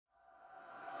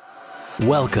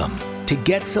Welcome to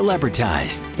Get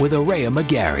Celebritized with Aurea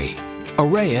McGarry.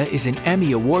 Aurea is an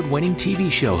Emmy Award-winning TV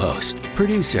show host,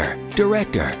 producer,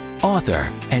 director,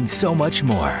 author, and so much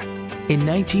more. In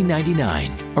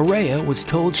 1999, Aurea was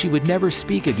told she would never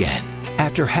speak again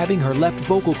after having her left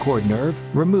vocal cord nerve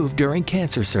removed during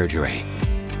cancer surgery.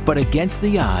 But against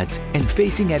the odds and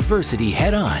facing adversity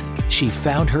head-on, she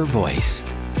found her voice,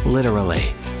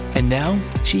 literally. And now,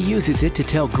 she uses it to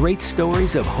tell great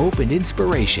stories of hope and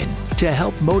inspiration to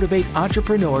help motivate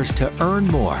entrepreneurs to earn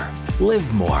more,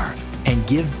 live more, and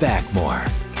give back more.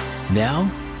 Now,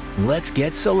 let's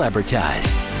get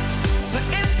celebritized. So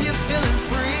if you're feeling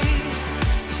free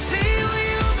to see what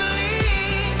you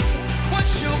believe,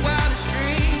 what's your wildest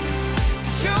dreams?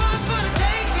 It's yours for the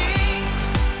taking.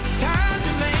 It's time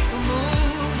to make a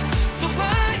move. So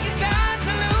what you got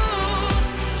to lose?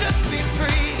 Just be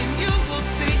free and you will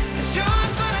see. It's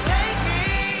yours for the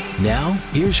taking. Now,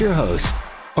 here's your host,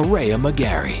 Aurea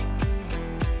McGarry.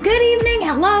 Good evening,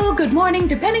 hello, good morning,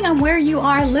 depending on where you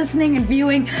are listening and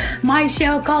viewing my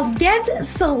show called Get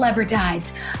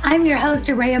Celebritized. I'm your host,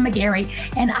 Aurea McGarry,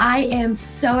 and I am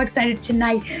so excited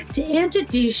tonight to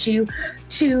introduce you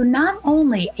to not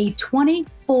only a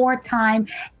 24-time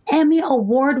Emmy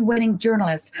Award-winning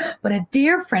journalist, but a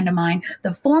dear friend of mine,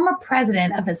 the former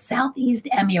president of the Southeast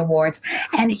Emmy Awards,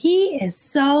 and he is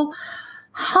so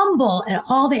humble at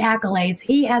all the accolades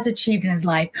he has achieved in his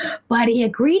life, but he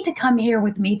agreed to come here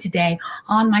with me today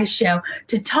on my show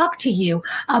to talk to you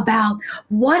about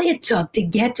what it took to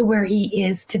get to where he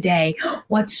is today,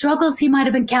 what struggles he might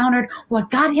have encountered,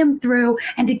 what got him through,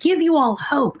 and to give you all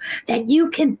hope that you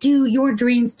can do your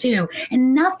dreams too.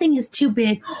 And nothing is too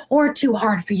big or too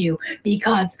hard for you,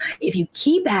 because if you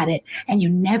keep at it and you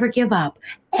never give up,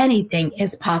 anything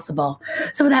is possible.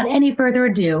 So without any further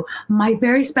ado, my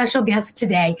very special guest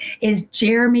today is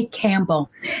Jeremy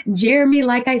Campbell. Jeremy,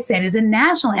 like I said, is a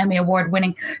National Emmy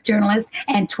Award-winning journalist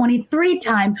and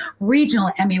 23-time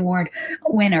Regional Emmy Award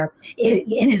winner.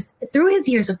 Through his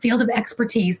years of field of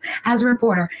expertise as a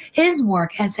reporter, his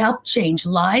work has helped change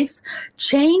lives,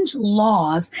 change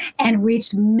laws, and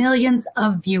reached millions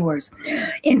of viewers.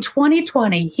 In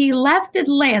 2020, he left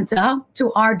Atlanta,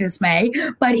 to our dismay,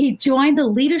 but he joined the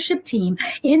leadership team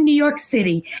in New York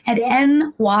City at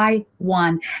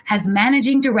NY1 as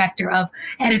managing director of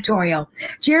editorial.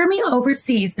 Jeremy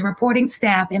oversees the reporting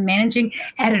staff and managing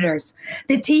editors.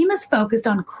 The team is focused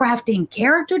on crafting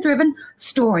character-driven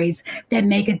stories that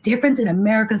make a difference in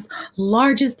America's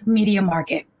largest media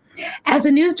market. As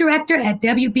a news director at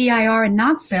WBIR in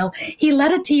Knoxville, he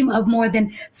led a team of more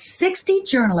than 60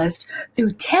 journalists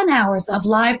through 10 hours of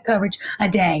live coverage a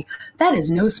day. That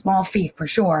is no small feat for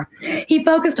sure. He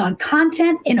focused on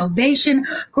content, innovation,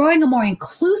 growing a more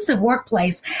inclusive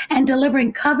workplace, and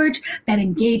delivering coverage that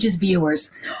engages viewers,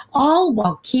 all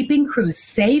while keeping crews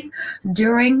safe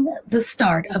during the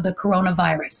start of the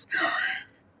coronavirus.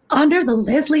 Under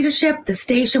his leadership, the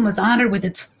station was honored with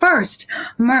its first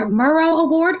Murrow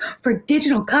Award for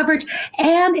digital coverage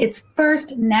and its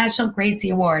first National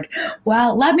Gracie Award.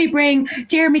 Well, let me bring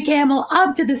Jeremy Campbell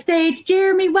up to the stage.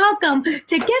 Jeremy, welcome to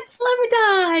Get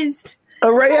Celebritized.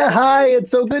 Aurea, hi.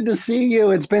 It's so good to see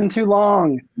you. It's been too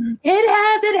long.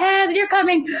 It has. You're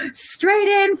coming straight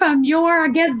in from your, I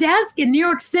guess, desk in New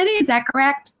York City. Is that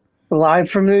correct? Live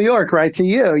from New York, right to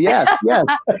you. Yes, yes.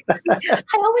 I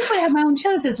always want to have my own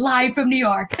show that says live from New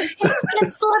York.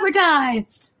 It's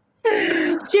celebritized.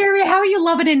 Jeremy, how are you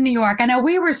loving it in New York? I know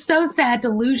we were so sad to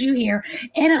lose you here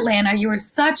in Atlanta. You were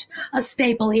such a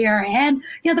staple here. And,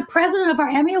 the president of our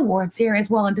Emmy Awards here as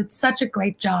well, and did such a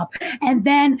great job. And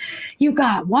then you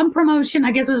got one promotion,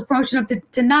 I guess it was a promotion up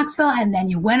to Knoxville, and then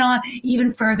you went on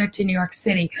even further to New York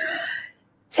City.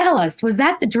 Tell us, was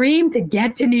that the dream to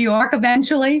get to New York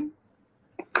eventually?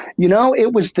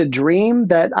 It was the dream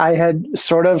that I had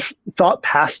sort of thought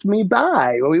passed me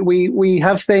by. We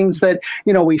have things that,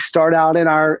 we start out in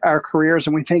our careers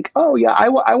and we think, oh, yeah,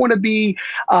 I want to be,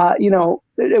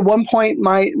 at one point,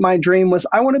 my dream was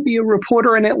I want to be a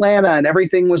reporter in Atlanta, and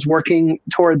everything was working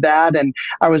toward that, and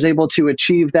I was able to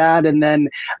achieve that. And then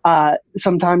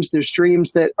sometimes there's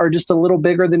dreams that are just a little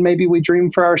bigger than maybe we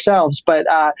dream for ourselves. But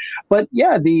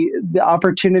yeah, the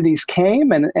opportunities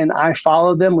came, and I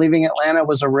followed them. Leaving Atlanta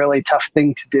was a really tough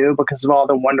thing to do because of all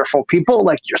the wonderful people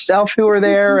like yourself who were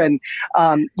there, and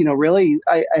really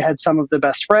I had some of the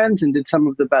best friends and did some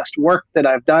of the best work that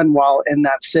I've done while in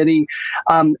that city.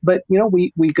 But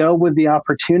we go with the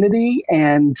opportunity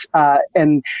and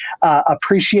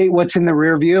appreciate what's in the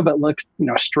rear view, but look,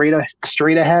 straight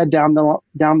ahead down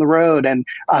the road. And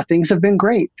things have been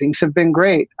great. It's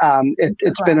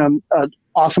been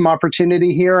awesome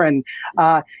opportunity here. And,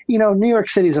 New York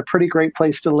City is a pretty great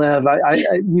place to live.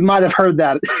 You might have heard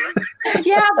that.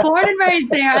 Yeah, born and raised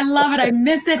there. I love it. I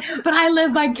miss it. But I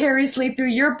live vicariously through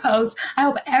your posts. I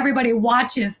hope everybody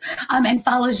watches and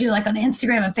follows you like on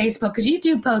Instagram and Facebook, because you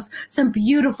do post some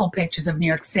beautiful pictures of New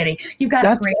York City. You've got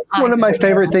a great eye. One of my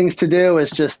favorite things to do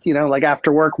is just, like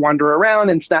after work, wander around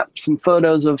and snap some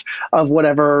photos of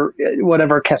whatever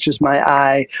catches my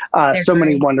eye. So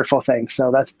many wonderful things.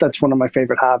 So that's one of my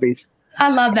favorite hobbies. I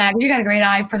love that. You got a great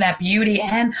eye for that beauty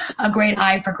and a great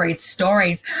eye for great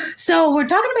stories. So we're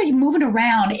talking about you moving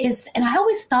around and I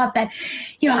always thought that,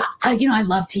 I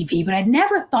love TV, but I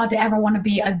never thought to ever want to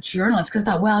be a journalist, because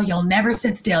I thought, well, you'll never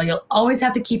sit still. You'll always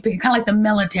have to keep it, kind of like the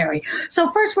military. So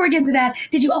first, before we get into that,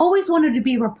 did you always wanted to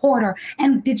be a reporter?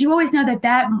 And did you always know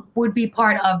that would be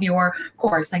part of your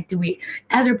course? Like,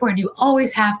 as a reporter, do you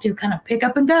always have to kind of pick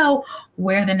up and go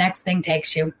where the next thing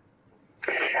takes you?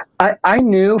 I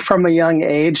knew from a young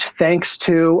age, thanks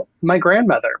to my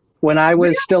grandmother. When I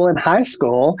was still in high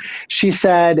school, she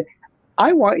said,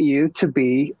 I want you to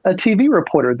be a TV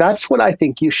reporter. That's what I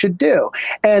think you should do.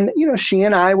 And, she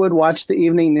and I would watch the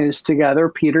evening news together,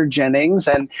 Peter Jennings.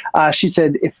 And she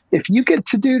said, if you get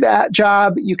to do that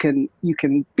job, you can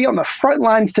be on the front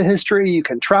lines to history. You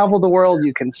can travel the world.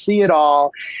 You can see it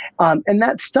all. And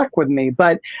that stuck with me.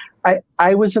 But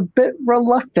I was a bit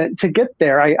reluctant to get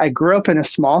there. I grew up in a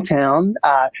small town,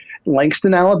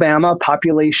 Langston, Alabama,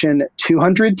 population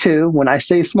 202. When I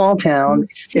say small town,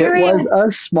 it was a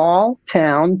small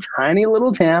town, tiny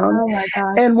little town. Oh my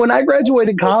God. And when I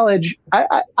graduated college,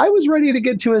 I was ready to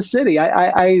get to a city.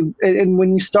 And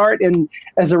when you start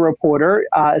as a reporter,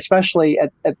 especially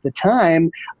at the time,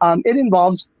 it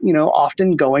involves,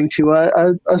 often going to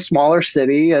a smaller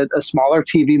city, a smaller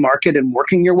TV market, and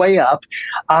working your way up.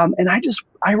 And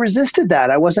I resisted that.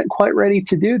 I wasn't quite ready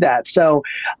to do that. So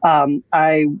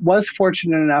I was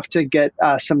fortunate enough to get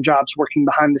some jobs working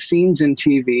behind the scenes in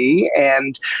TV,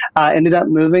 and ended up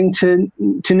moving to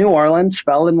New Orleans,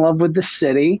 fell in love with the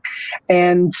city.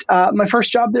 And my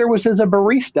first job there was as a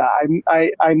barista.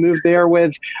 I moved there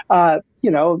with,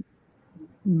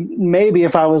 maybe,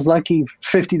 if I was lucky,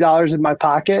 $50 in my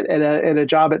pocket at a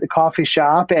job at the coffee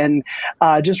shop, and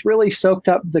just really soaked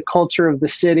up the culture of the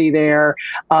city there,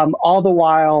 all the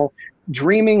while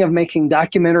dreaming of making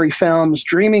documentary films,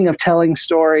 dreaming of telling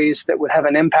stories that would have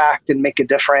an impact and make a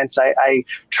difference. I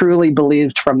truly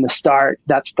believed from the start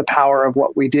that's the power of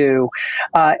what we do.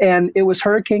 And it was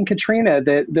Hurricane Katrina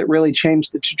that really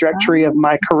changed the trajectory of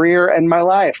my career and my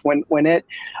life. When it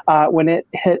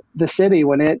hit the city,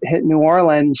 when it hit New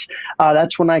Orleans,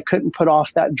 that's when I couldn't put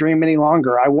off that dream any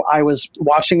longer. I was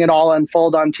watching it all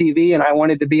unfold on TV, and I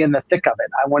wanted to be in the thick of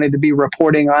it. I wanted to be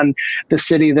reporting on the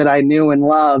city that I knew and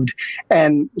loved.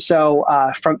 And so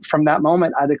from that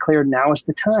moment, I declared now is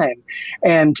the time,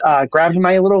 and grabbed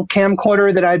my little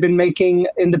camcorder that I'd been making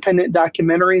independent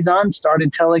documentaries on,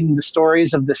 started telling the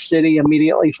stories of the city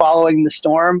immediately following the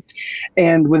storm.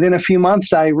 And within a few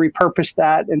months, I repurposed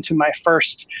that into my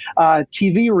first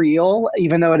TV reel,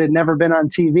 even though it had never been on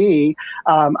TV.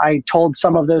 I told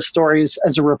some of those stories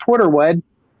as a reporter would,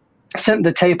 sent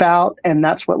the tape out, and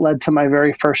that's what led to my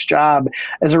very first job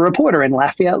as a reporter in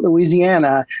Lafayette,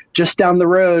 Louisiana, just down the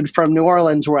road from New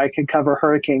Orleans, where I could cover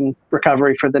hurricane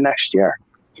recovery for the next year.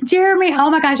 Jeremy, oh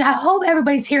my gosh, I hope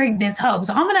everybody's hearing this hope.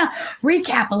 So I'm going to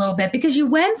recap a little bit, because you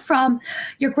went from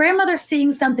your grandmother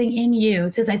seeing something in you,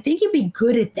 says, I think you'd be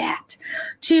good at that,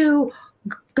 to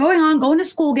going to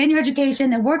school, getting your education,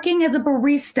 then working as a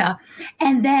barista,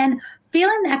 and then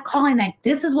feeling that calling that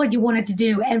this is what you wanted to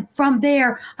do. And from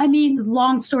there,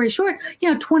 long story short,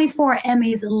 24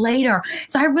 Emmys later.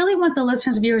 So I really want the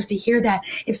listeners and viewers to hear that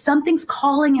if something's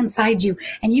calling inside you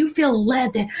and you feel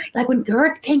led, that like when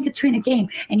Hurricane Katrina came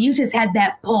and you just had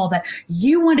that pull that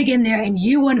you want to get in there and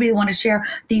you want to be the one to share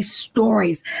these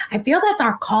stories. I feel that's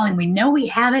our calling. We know we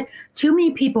have it. Too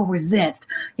many people resist.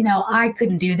 I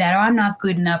couldn't do that, or I'm not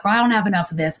good enough, or I don't have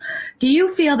enough of this. Do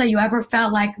you feel that you ever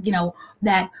felt like,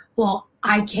 that, well,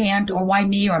 I can't, or why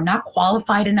me, or I'm not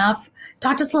qualified enough?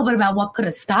 Talk to us a little bit about what could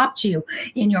have stopped you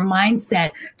in your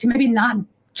mindset to maybe not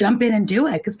jump in and do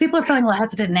it. Because people are feeling a little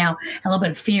hesitant now, and a little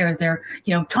bit of fear as they're,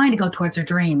 trying to go towards their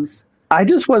dreams. I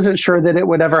just wasn't sure that it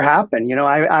would ever happen.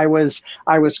 I was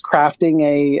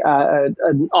crafting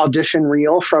an audition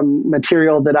reel from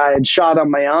material that I had shot on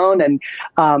my own, and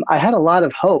I had a lot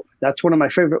of hope. That's one of my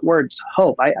favorite words,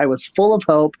 hope. I was full of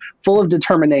hope, full of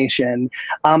determination,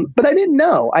 but I didn't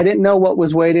know. I didn't know what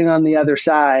was waiting on the other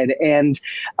side. And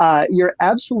you're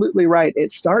absolutely right.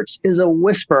 It starts as a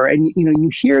whisper, and you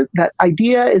hear that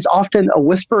idea is often a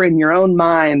whisper in your own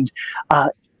mind.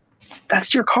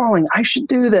 that's your calling. I should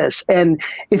do this. And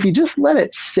if you just let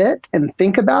it sit and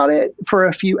think about it for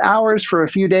a few hours, for a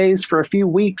few days, for a few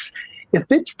weeks, if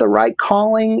it's the right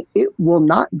calling, it will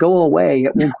not go away.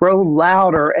 It will grow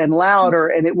louder and louder,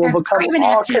 and it will become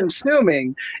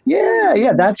all-consuming.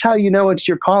 Yeah, that's how you know it's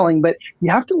your calling. But you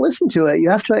have to listen to it. You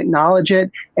have to acknowledge it,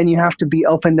 and you have to be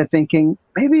open to thinking,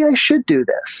 maybe I should do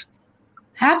this.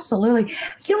 Absolutely.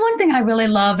 You know, one thing I really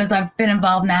love is I've been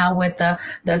involved now with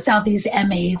the Southeast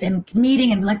Emmys and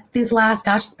meeting, and like these last,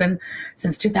 it's been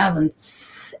since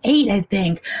 2008, I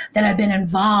think, that I've been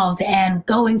involved and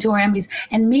going to our Emmys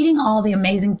and meeting all the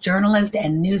amazing journalists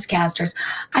and newscasters.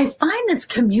 I find this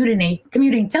community,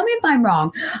 tell me if I'm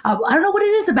wrong. I don't know what it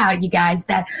is about you guys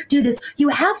that do this. You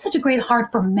have such a great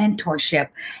heart for mentorship.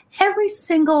 Every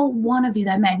single one of you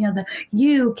that I met,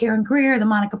 Karen Greer, the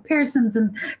Monica Pearsons,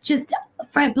 and just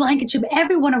Fred Blankenship,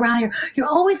 everyone around here, you're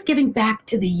always giving back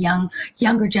to the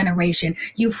younger generation.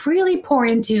 You freely pour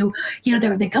into,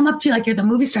 they come up to you like you're the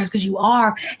movie stars because you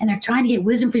are, and they're trying to get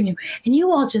wisdom from you. And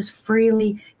you all just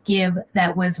freely give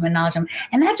that wisdom and knowledge.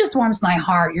 And that just warms my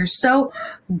heart. You're so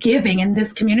giving in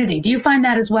this community. Do you find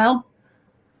that as well?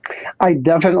 I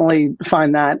definitely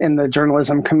find that in the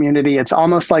journalism community. It's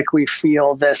almost like we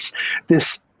feel this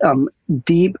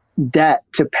deep debt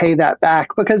to pay that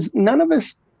back, because none of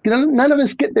us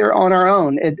get there on our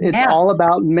own. It's all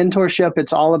about mentorship.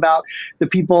 It's all about the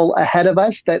people ahead of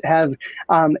us that have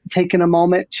taken a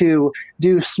moment to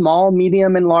do small,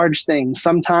 medium, and large things.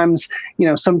 Sometimes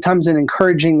an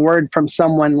encouraging word from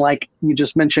someone like you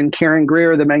just mentioned, Karen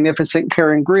Greer, the magnificent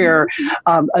Karen Greer,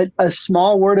 a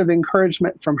small word of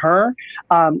encouragement from her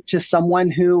to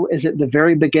someone who is at the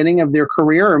very beginning of their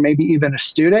career, or maybe even a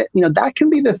student, that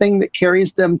can be the thing that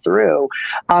carries them through.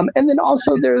 And then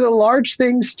also there are the large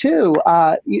things too.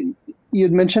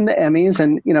 You'd mentioned the Emmys,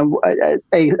 and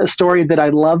a story that I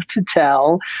love to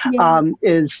tell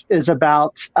is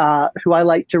about who I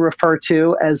like to refer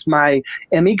to as my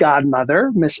Emmy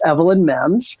godmother, Miss Evelyn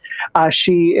Mims.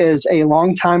 She is a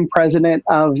longtime president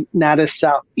of Natus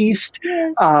Southeast,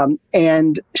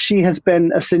 and she has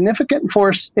been a significant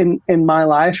force in my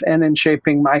life and in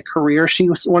shaping my career. She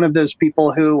was one of those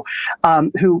people who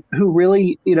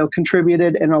really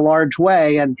contributed in a large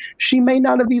way, and she may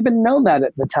not have even known that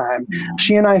at the time.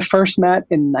 She and I first met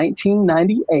in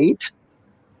 1998.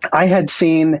 I had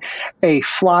seen a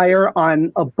flyer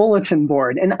on a bulletin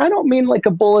board, and I don't mean like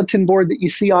a bulletin board that you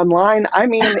see online. I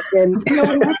mean an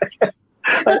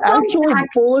actual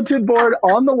bulletin board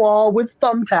on the wall with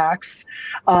thumbtacks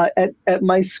at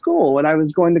my school when I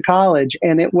was going to college,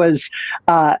 and it was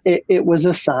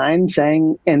a sign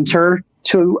saying enter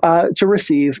to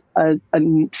receive a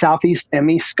Southeast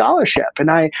Emmy scholarship, and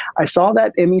I saw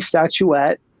that Emmy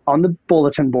statuette on the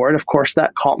bulletin board. Of course,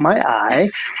 that caught my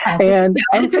eye. And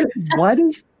I thought, what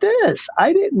is this?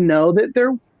 I didn't know that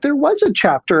there was a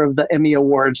chapter of the Emmy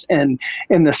Awards in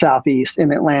the Southeast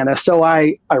in Atlanta. So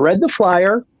I read the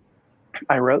flyer.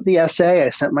 I wrote the essay. I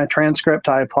sent my transcript.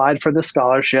 I applied for the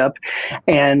scholarship.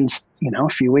 And, a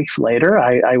few weeks later,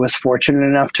 I was fortunate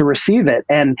enough to receive it.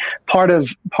 And part of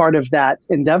that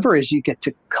endeavor is you get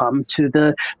to come to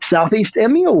the Southeast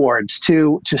Emmy Awards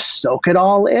to soak it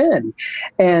all in.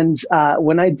 And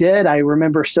when I did, I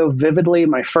remember so vividly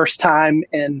my first time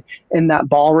in that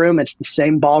ballroom. It's the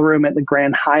same ballroom at the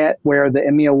Grand Hyatt where the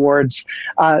Emmy Awards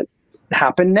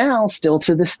happen now, still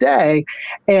to this day.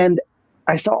 And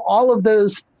I saw all of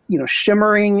those,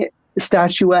 shimmering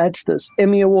statuettes, those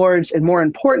Emmy Awards, and more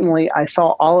importantly, I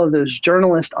saw all of those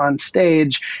journalists on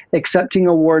stage accepting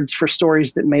awards for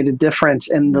stories that made a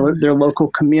difference in their local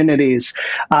communities.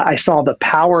 I saw the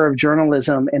power of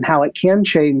journalism and how it can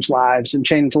change lives and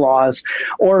change laws,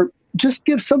 or just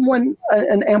give someone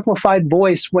an amplified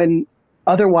voice when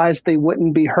otherwise they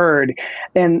wouldn't be heard.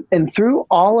 And through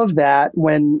all of that,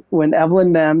 when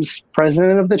Evelyn Mims,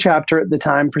 president of the chapter at the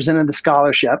time, presented the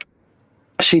scholarship,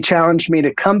 she challenged me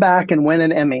to come back and win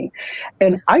an Emmy.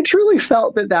 And I truly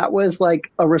felt that was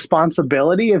like a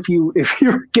responsibility. If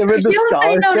you're given the scholarship, you don't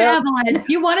say no to Evelyn.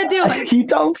 You want to do it. You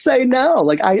don't say no.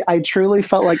 Like I truly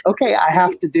felt like, okay, I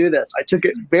have to do this. I took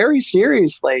it very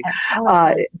seriously.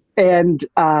 And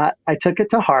I took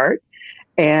it to heart.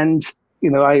 And,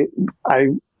 I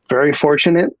very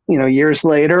fortunate, years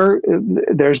later,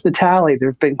 there's the tally.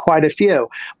 There've been quite a few.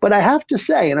 But I have to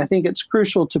say, and I think it's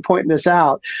crucial to point this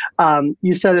out,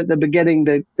 you said at the beginning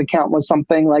that the count was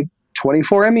something like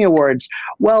 24 Emmy Awards.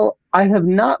 Well, I have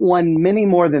not won many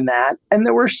more than that. And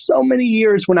there were so many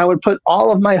years when I would put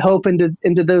all of my hope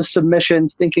into those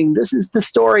submissions, thinking this is the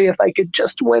story if I could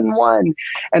just win one.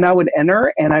 And I would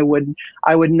enter and I would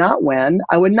not win.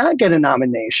 I would not get a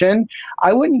nomination.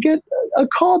 I wouldn't get a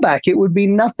callback. It would be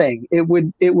nothing. It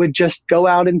would just go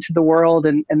out into the world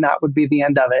and that would be the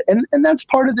end of it. And that's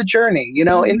part of the journey.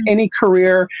 In any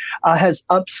career has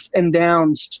ups and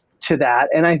downs to that.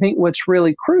 And I think what's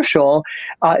really crucial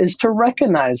is to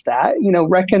recognize that,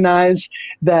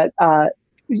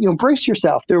 brace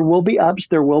yourself. There will be ups,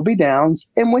 there will be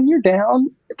downs. And when you're down,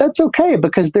 that's okay,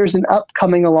 because there's an up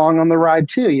coming along on the ride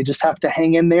too. You just have to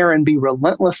hang in there and be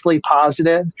relentlessly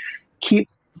positive. Keep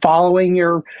following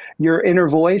your inner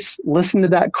voice, listen to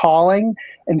that calling,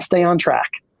 and stay on track.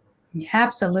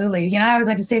 Absolutely. I always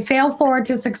like to say, fail forward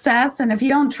to success. And if you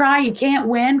don't try, you can't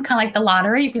win. Kind of like the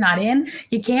lottery. If you're not in,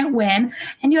 you can't win.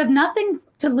 And you have nothing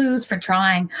to lose for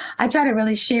trying. I try to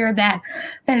really share that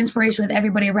inspiration with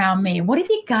everybody around me. What have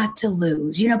you got to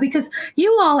lose? Because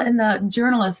you all in the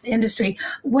journalist industry,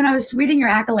 when I was reading your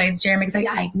accolades, Jeremy, because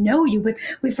I know you, but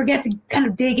we forget to kind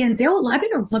of dig in and say, oh, I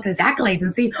better look at his accolades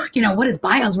and see, what his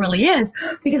bios really is,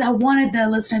 because I wanted the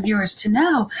listener viewers to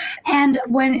know. And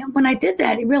when I did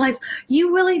that, I realized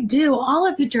you really do, all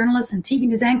of you journalists and TV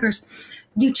news anchors,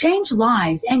 you change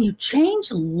lives and you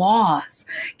change laws.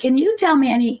 Can you tell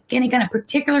me any kind of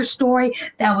particular story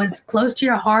that was close to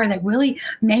your heart that really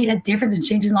made a difference in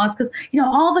changing laws? Because,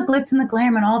 all the glitz and the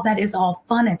glam and all that is all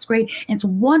fun. It's great. And it's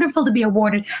wonderful to be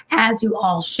awarded, as you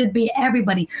all should be.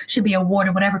 Everybody should be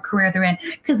awarded whatever career they're in,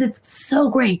 because it's so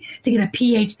great to get a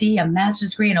PhD, a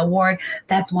master's degree, an award.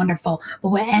 That's wonderful.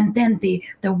 And then the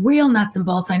real nuts and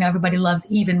bolts, I know everybody loves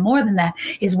even more than that,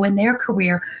 is when their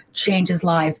career changes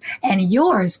lives. And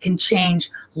yours can change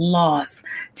laws.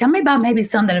 Tell me about maybe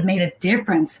some that have made a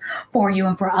difference for you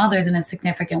and for others in a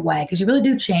significant way, because you really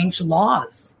do change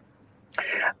laws.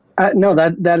 No,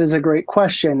 that is a great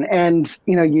question. And,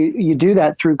 you do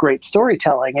that through great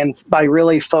storytelling and by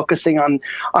really focusing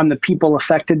on the people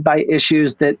affected by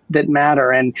issues that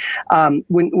matter. And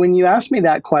when you ask me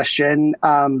that question,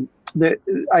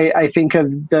 I think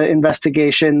of the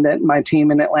investigation that my team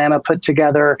in Atlanta put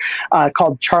together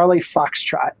called Charlie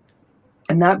Foxtrot.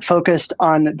 And that focused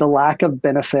on the lack of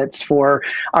benefits for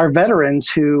our veterans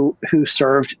who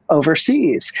served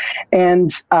overseas. And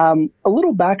a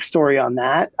little backstory on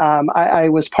that. I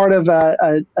was part of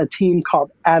a team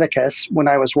called Atticus when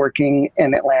I was working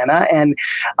in Atlanta. And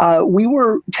we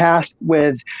were tasked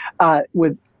with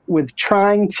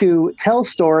trying to tell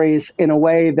stories in a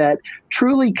way that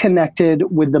truly connected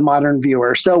with the modern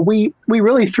viewer. So we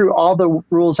really threw all the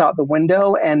rules out the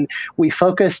window, and we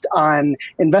focused on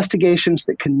investigations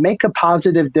that could make a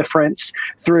positive difference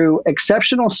through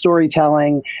exceptional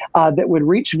storytelling that would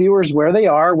reach viewers where they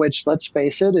are, which, let's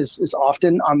face it, is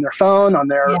often on their phone, on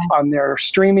their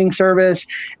streaming service.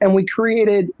 And we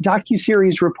created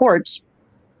docuseries reports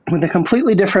with a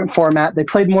completely different format. They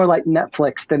played more like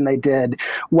Netflix than they did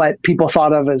what people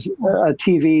thought of as a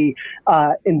TV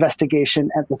investigation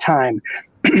at the time.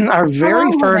 Our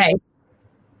very first,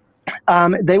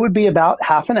 they would be about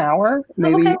half an hour.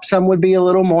 Maybe some would be a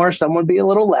little more, some would be a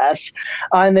little less,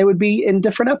 and they would be in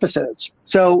different episodes.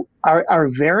 So our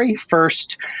very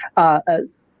first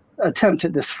attempt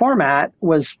at this format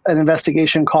was an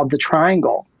investigation called The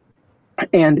Triangle.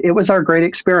 And it was our great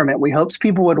experiment. We hoped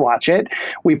people would watch it.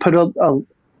 We put a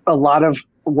lot of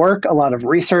work, a lot of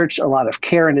research, a lot of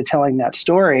care into telling that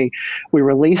story. We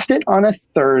released it on a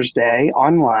Thursday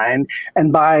online,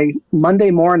 and by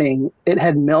Monday morning, it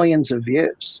had millions of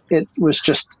views. It was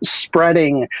just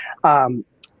spreading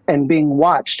and being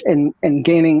watched and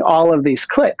gaining all of these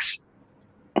clicks.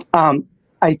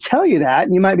 I tell you that,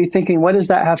 and you might be thinking, what does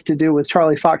that have to do with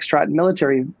Charlie Foxtrot and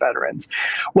military veterans?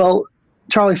 Well,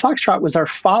 Charlie Foxtrot was our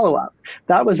follow-up.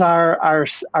 That was our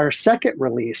second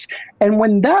release. And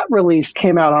when that release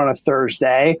came out on a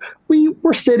Thursday, we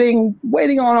were sitting,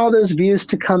 waiting on all those views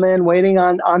to come in, waiting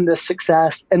on the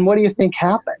success. And what do you think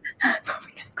happened?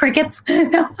 Crickets.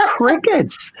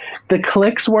 Crickets. The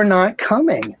clicks were not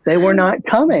coming. They were not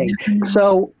coming.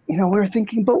 So, we were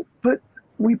thinking, but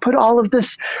we put all of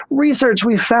this research.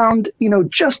 We found,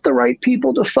 just the right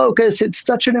people to focus. It's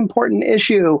such an important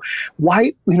issue.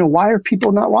 Why are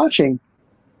people not watching?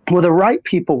 Well, the right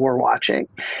people were watching.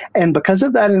 And because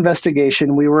of that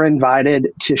investigation, we were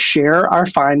invited to share our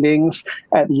findings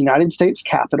at the United States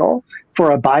Capitol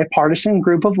for a bipartisan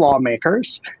group of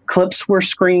lawmakers. Clips were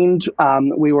screened.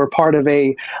 We were part of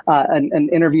an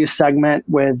interview segment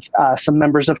with some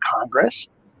members of Congress.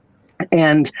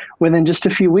 And within just a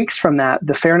few weeks from that,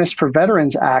 the Fairness for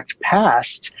Veterans Act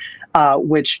passed,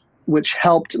 which which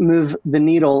helped move the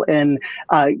needle in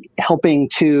helping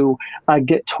to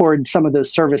get toward some of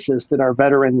those services that our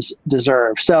veterans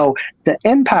deserve. So the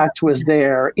impact was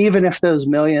there, even if those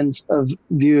millions of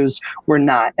views were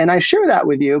not. And I share that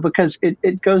with you because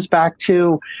it goes back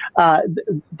to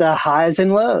the highs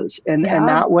and lows. And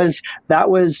that was,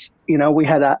 we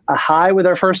had a high with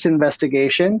our first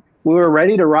investigation. We were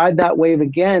ready to ride that wave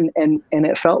again, and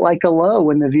it felt like a low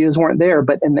when the views weren't there.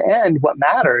 But in the end, what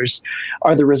matters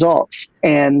are the results.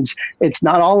 And it's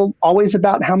not always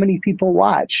about how many people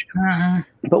watch.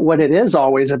 But what it is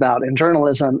always about in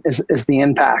journalism is the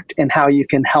impact and how you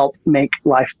can help make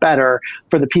life better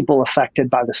for the people affected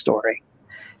by the story.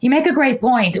 You make a great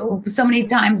point. So many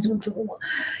times,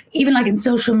 even like in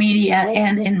social media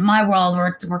and in my world,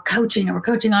 we're coaching and we're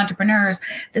coaching entrepreneurs.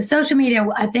 The social media,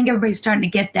 I think everybody's starting to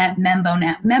get that memo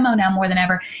now more than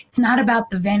ever. It's not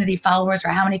about the vanity followers or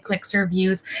how many clicks or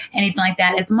views, anything like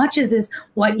that, as much as is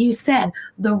what you said,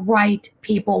 the right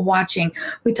people watching.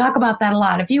 We talk about that a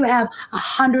lot. If you have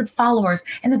 100 followers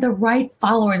and they're the right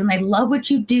followers and they love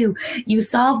what you do, you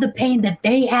solve the pain that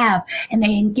they have and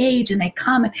they engage and they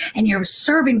comment and you're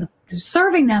serving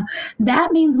them,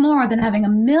 that means more than having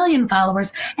 1 million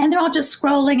followers and they're all just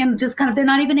scrolling and just they're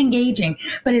not even engaging,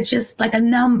 but it's just like a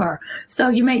number. So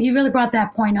you really brought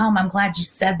that point home. I'm glad you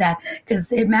said that,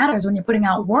 because it matters when you're putting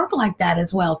out work like that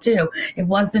as well too. It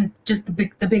wasn't just the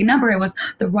big number, it was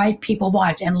the right people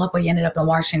watch, and look where you ended up in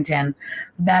Washington.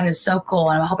 That is so cool,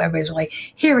 and I hope everybody's really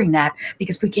hearing that,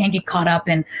 because we can't get caught up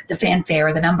in the fanfare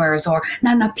or the numbers, or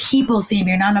not enough people see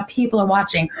me, or not enough people are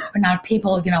watching, or not enough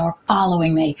people are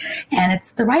following me. And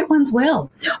it's the right ones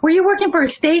will. Were you working for a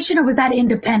station, or was that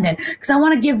independent? Because I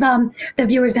want to give the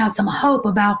viewers now some hope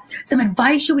about some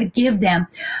advice you would give them.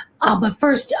 But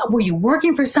first, were you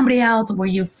working for somebody else? Were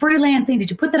you freelancing? Did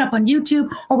you put that up on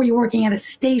YouTube, or were you working at a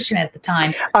station at the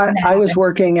time? I was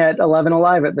working at 11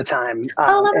 Alive at the time.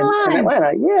 11 Alive. In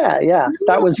Atlanta. Yeah.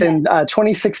 That was in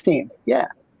 2016. Yeah.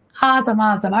 Awesome.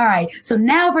 All right. So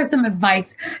now for some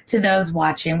advice to those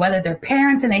watching, whether they're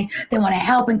parents and they want to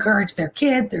help encourage their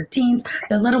kids, their teens,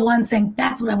 their little ones, saying,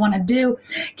 that's what I want to do.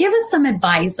 Give us some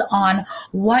advice on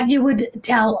what you would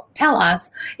tell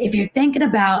us if you're thinking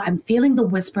about, I'm feeling the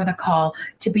whisper, the call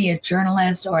to be a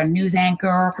journalist or a news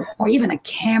anchor or even a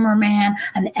cameraman,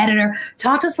 an editor.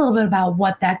 Talk to us a little bit about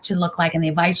what that should look like and the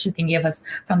advice you can give us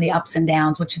from the ups and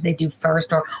downs. What should they do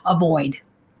first or avoid?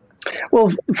 Well,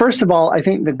 first of all, I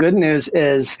think the good news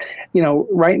is,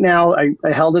 right now, I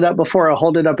held it up before, I'll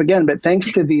hold it up again, but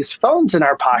thanks to these phones in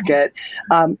our pocket,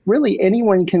 really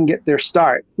anyone can get their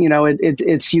start.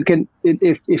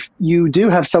 If you do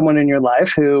have someone in your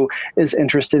life who is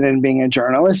interested in being a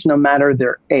journalist, no matter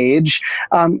their age,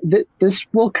 this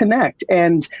will connect.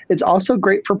 And it's also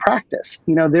great for practice.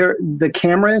 The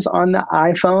cameras on the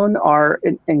iPhone are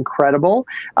incredible.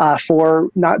 For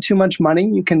not too much money,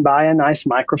 you can buy a nice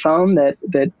microphone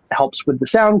that helps with the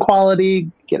sound quality,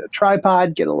 get a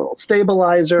tripod, get a little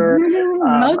stabilizer.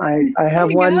 I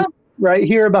have one right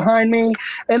here behind me,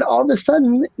 and all of a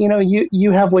sudden,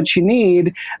 you have what you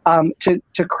need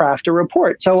to craft a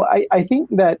report. So I think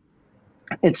that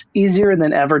it's easier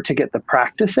than ever to get the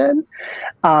practice in,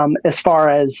 as far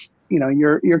as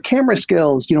your camera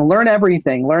skills. Learn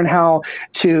everything. Learn how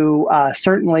to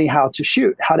certainly how to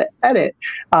shoot, how to edit.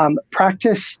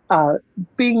 Practice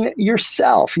being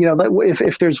yourself.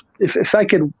 If I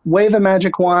could wave a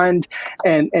magic wand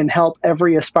and help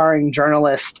every aspiring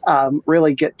journalist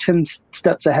really get 10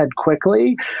 steps ahead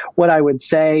quickly, what I would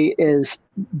say is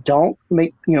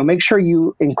make sure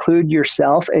you include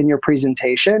yourself in your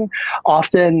presentation.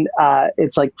 Often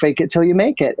it's like fake it till you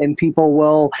make it, and people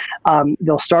will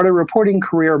they'll start a reporting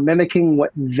career mimicking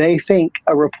what they think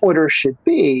a reporter should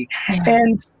be. Yeah.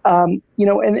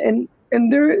 And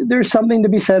there's something to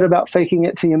be said about faking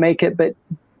it till you make it, but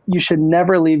you should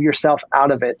never leave yourself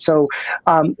out of it. So,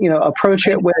 approach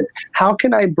it with, how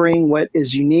can I bring what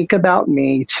is unique about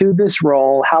me to this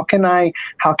role? How can I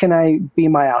be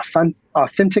my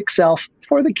authentic self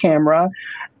for the camera,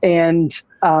 and,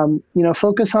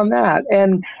 focus on that.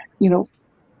 And,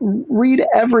 read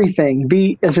everything.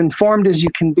 Be as informed as you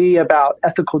can be about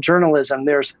ethical journalism.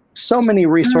 There's so many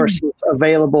resources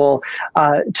available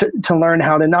to learn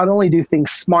how to not only do things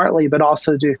smartly, but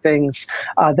also do things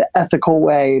the ethical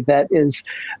way that is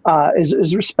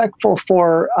respectful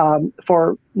for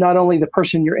not only the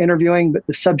person you're interviewing, but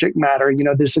the subject matter.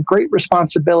 There's a great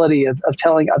responsibility of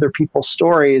telling other people's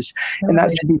stories, and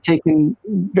that should be taken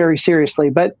very seriously.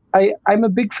 But I'm a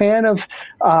big fan of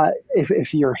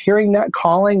if you're hearing that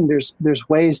calling, there's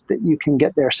ways that you can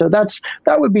get there. So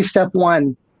that would be step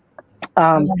one.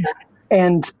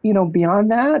 And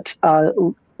beyond that,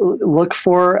 look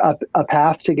for a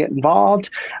path to get involved.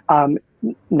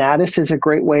 Natus is a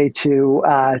great way to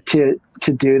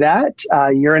do that.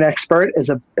 You're an expert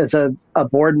as a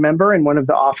board member and one of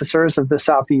the officers of the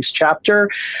Southeast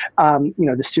chapter.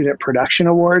 The Student Production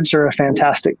Awards are a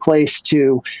fantastic place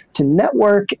to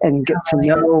network and get to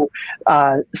know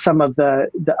some of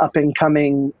the up and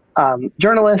coming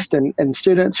journalists and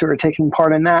students who are taking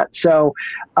part in that. So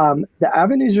the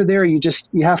avenues are there. You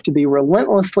have to be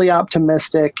relentlessly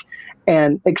optimistic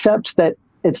and accept that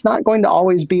it's not going to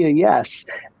always be a yes.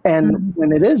 And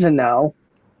when it is a no,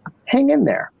 hang in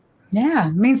there.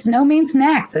 Yeah, means no means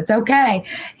next. It's okay.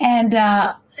 And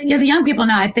the young people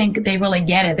now, I think they really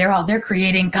get it. They're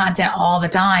creating content all the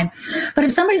time. But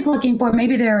if somebody's looking for,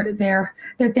 maybe they're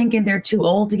thinking they're too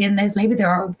old to get in this. Maybe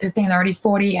they're thinking they're already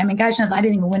 40. I mean, gosh knows I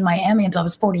didn't even win my Emmy until I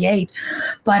was 48.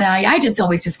 But I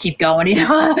always just keep going.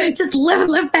 Just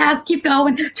live fast, keep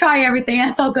going, try everything.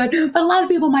 That's all good. But a lot of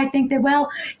people might think that,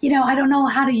 I don't know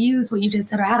how to use what you just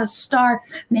said or how to start.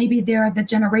 Maybe they're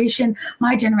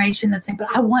my generation that's saying, but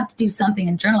I want to do something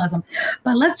in journalism.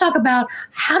 But let's talk about,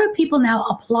 how do people now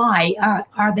apply?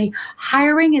 Are they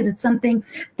hiring? Is it something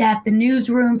that the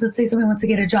newsrooms, let's say somebody wants to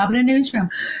get a job in a newsroom,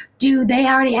 do they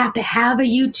already have to have a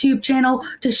YouTube channel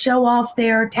to show off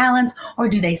their talents, or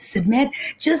do they submit?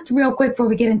 Just real quick before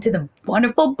we get into the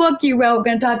wonderful book you wrote, we're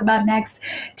going to talk about next,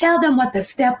 tell them what the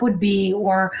step would be,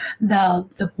 or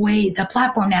the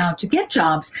platform now to get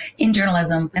jobs in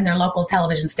journalism in their local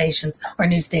television stations or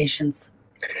news stations.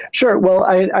 Sure. Well,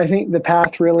 I think the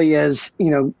path really is,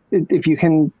 if you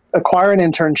can acquire an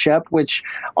internship, which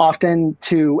often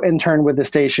to intern with the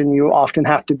station, you often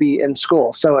have to be in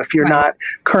school. So if you're not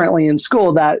currently in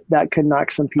school, that could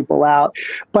knock some people out.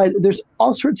 But there's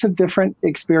all sorts of different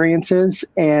experiences,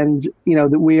 and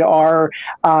that we are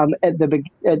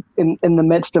in the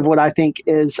midst of what I think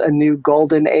is a new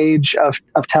golden age of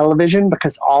television,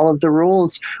 because all of the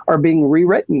rules are being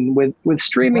rewritten with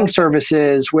streaming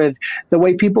services, with the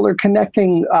way people are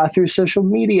connecting through social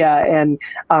media, and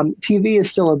TV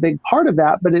is still a big part of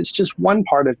that, but it's just one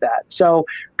part of that. So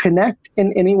connect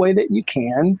in any way that you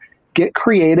can, get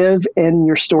creative in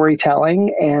your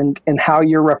storytelling and how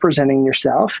you're representing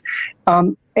yourself,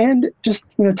 and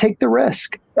just take the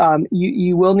risk.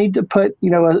 You will need to put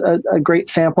a great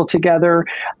sample together.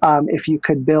 If you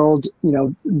could build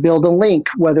a link,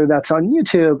 whether that's on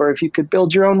YouTube, or if you could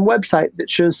build your own website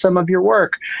that shows some of your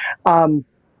work.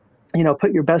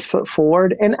 Put your best foot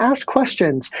forward and ask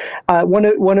questions. One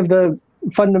of the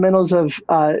fundamentals of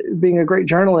being a great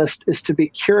journalist is to be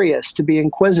curious, to be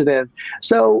inquisitive.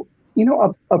 So,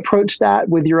 approach that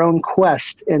with your own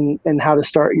quest in how to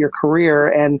start your career,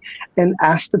 and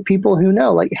ask the people who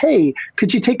know, like, hey,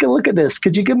 could you take a look at this?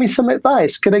 Could you give me some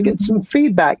advice? Could I get some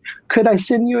feedback? Could I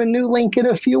send you a new link in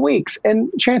a few weeks?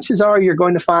 And chances are you're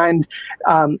going to find,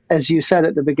 as you said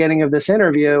at the beginning of this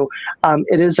interview,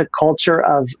 it is a culture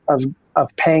of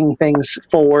paying things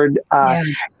forward,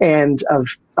 and of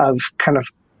kind of,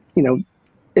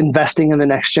 investing in the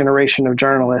next generation of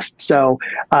journalists. So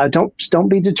don't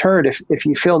be deterred if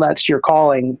you feel that's your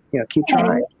calling. Keep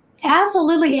trying.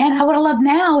 Absolutely. And what I love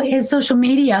now is social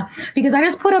media, because I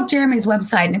just put up Jeremy's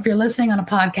website. And if you're listening on a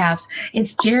podcast,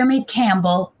 it's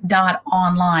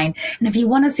jeremycampbell.online. And if you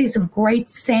want to see some great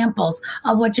samples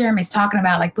of what Jeremy's talking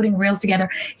about, like putting reels together,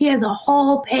 he has a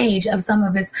whole page of some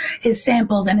of his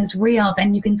samples and his reels.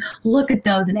 And you can look at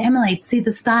those and emulate, see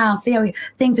the style, see how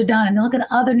things are done, and then look at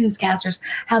other newscasters,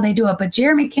 how they do it. But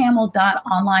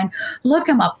jeremycampbell.online, look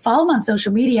him up, follow him on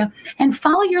social media, and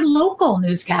follow your local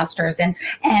newscasters and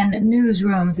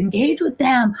newsrooms. Engage with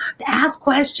them, ask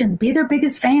questions, be their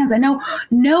biggest fans. I know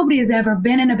nobody has ever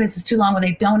been in a business too long where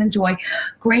they don't enjoy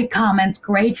great comments,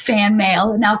 great fan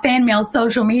mail. Now fan mail is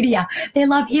social media. They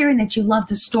love hearing that you loved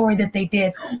the story that they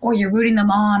did, or you're rooting them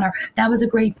on, or that was a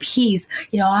great piece.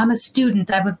 I'm a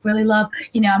student. I would really love,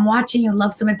 I'm watching you,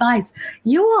 love some advice.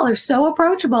 You all are so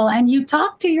approachable, and you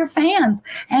talk to your fans,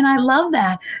 and I love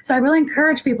that. So I really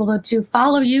encourage people to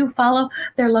follow you, follow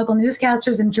their local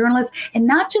newscasters and journalists, and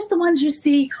not just the ones you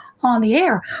see on the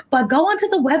air, but go onto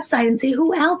the website and see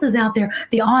who else is out there.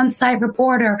 The on-site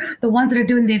reporter, the ones that are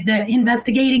doing the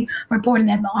investigating reporting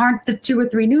that aren't the 2 or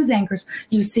 3 news anchors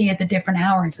you see at the different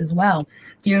hours as well.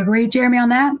 Do you agree, Jeremy, on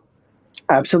that?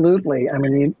 Absolutely. I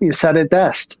mean, you said it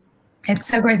best. It's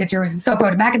so great that you're so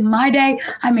approachable. Back in my day,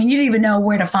 you didn't even know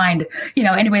where to find,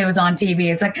 anybody that was on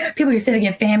TV. It's like people used to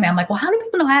get fan mail. I'm like, well, how do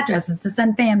people know addresses to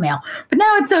send fan mail? But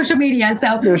now it's social media.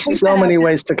 So there's so many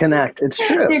ways to connect. It's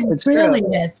true. It really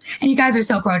is. And you guys are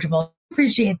so approachable.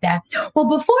 appreciate that. Well,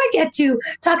 before I get to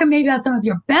talking maybe about some of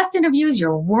your best interviews,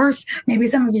 your worst, maybe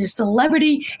some of your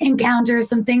celebrity encounters,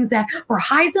 some things that were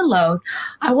highs and lows,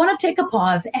 I want to take a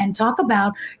pause and talk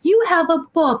about you have a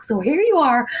book. So here you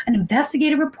are, an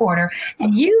investigative reporter,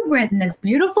 and you've written this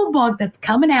beautiful book that's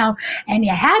coming out, and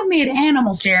you had me at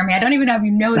animals, Jeremy. I don't even know if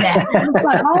you know that,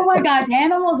 but oh my gosh,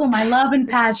 animals are my love and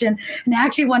passion, and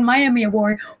actually won my Emmy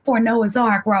Award for Noah's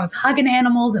Ark, where I was hugging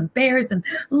animals and bears and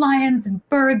lions and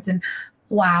birds, and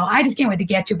wow, I just can't wait to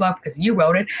get your book because you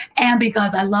wrote it and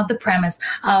because I love the premise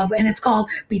of, and it's called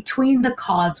Between the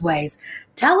Causeways.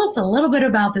 Tell us a little bit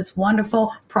about this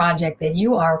wonderful project that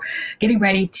you are getting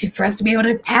ready for us to be able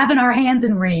to have in our hands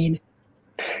and read.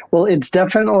 Well, it's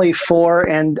definitely for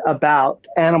and about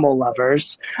animal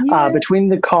lovers. Yes. Between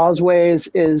the Causeways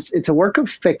it's a work of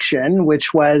fiction,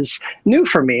 which was new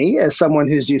for me as someone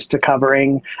who's used to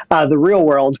covering the real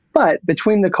world. But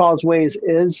Between the Causeways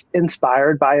is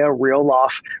inspired by a real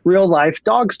life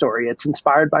dog story. It's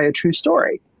inspired by a true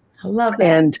story. I love that.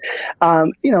 And,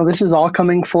 this is all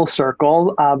coming full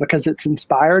circle because it's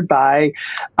inspired by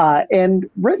and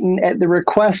written at the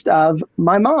request of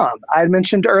my mom. I had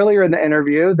mentioned earlier in the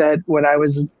interview that when I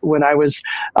was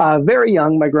very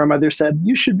young, my grandmother said,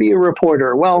 "You should be a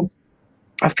reporter." Well,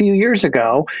 a few years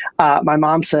ago, my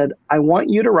mom said, "I want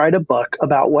you to write a book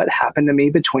about what happened to me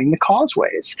between the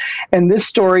Causeways." And this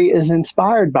story is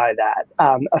inspired by that.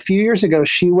 A few years ago,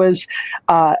 she was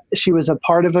a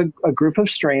part of a group of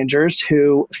strangers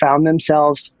who found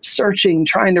themselves searching,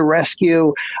 trying to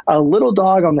rescue a little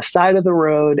dog on the side of the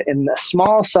road in a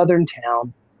small southern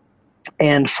town.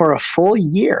 And for a full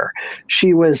year,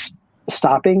 she was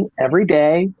stopping every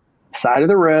day, side of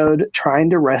the road, trying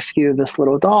to rescue this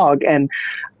little dog. And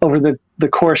over the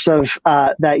course of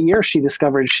that year, she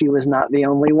discovered she was not the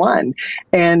only one.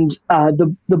 And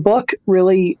the book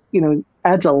really,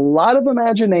 adds a lot of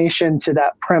imagination to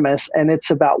that premise. And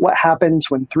it's about what happens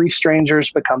when three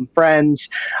strangers become friends,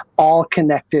 all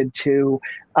connected to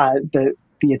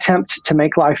the attempt to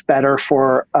make life better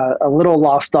for a little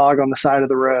lost dog on the side of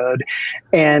the road.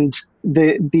 And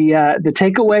the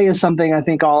takeaway is something I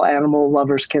think all animal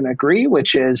lovers can agree,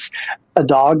 which is a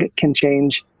dog can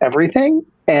change everything.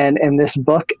 And in this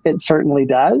book, it certainly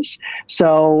does.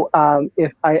 So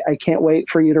if I can't wait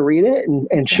for you to read it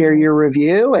and share your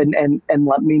review and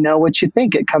let me know what you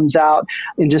think. It comes out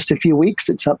in just a few weeks.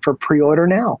 It's up for pre-order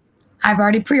now. I've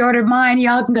already pre-ordered mine.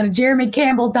 Y'all can go to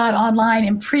jeremycampbell.online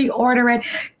and pre-order it.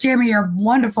 Jeremy, you're a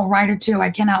wonderful writer too.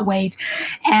 I cannot wait.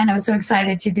 And I was so excited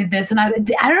that you did this. And I don't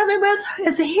know if anybody else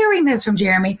is hearing this from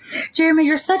Jeremy. Jeremy,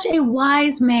 you're such a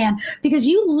wise man because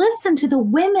you listen to the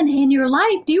women in your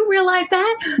life. Do you realize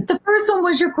that? The first one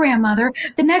was your grandmother.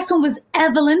 The next one was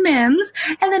Evelyn Mims.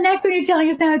 And the next one you're telling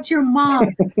us now it's your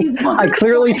mom. I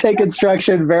clearly take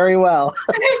instruction very well.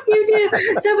 You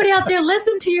do. Somebody out there,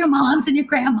 listen to your moms and your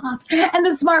grandmas and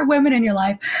the smart women in your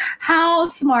life. How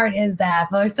smart is that?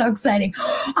 Well, it's so exciting.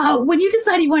 When you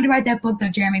decided you wanted to write that book, though,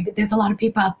 Jeremy, there's a lot of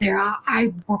people out there.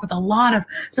 I work with a lot of,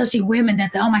 especially women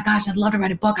that say, "Oh my gosh, I'd love to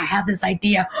write a book. I have this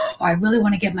idea, or I really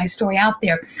want to get my story out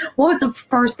there." What was the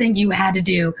first thing you had to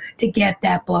do to get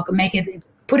that book, make it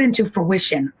put into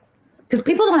fruition? Because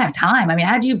people don't have time. I mean,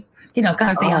 how do you,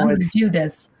 kind of say, "I'm going to do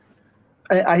this"?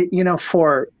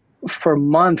 For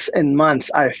months and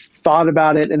months, I thought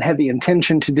about it and had the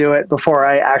intention to do it before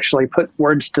I actually put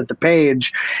words to the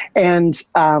page. And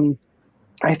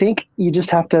I think you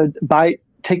just have to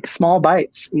take small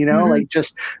bites, like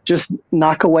just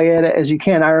knock away at it as you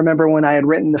can. I remember when I had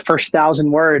written the first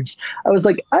 1,000 words, I was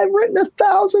like, I've written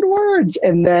 1,000 words.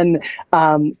 And then,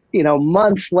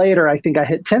 months later, I think I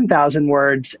hit 10,000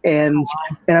 words and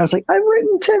I was like, I've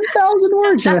written 10,000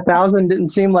 words and 1,000 didn't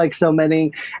seem like so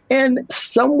many. And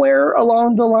somewhere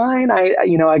along the line,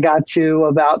 I got to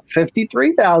about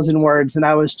 53,000 words and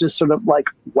I was just sort of like,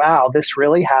 wow, this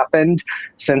really happened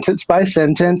sentence by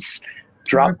sentence,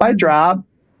 drop by drop.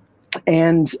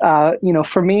 And,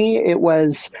 for me, it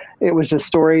was a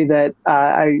story that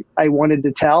I wanted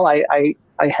to tell. I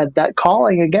had that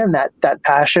calling again, that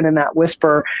passion and that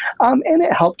whisper. And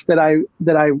it helped that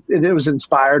it was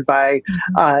inspired by,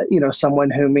 someone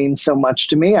who means so much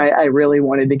to me. I really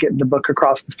wanted to get the book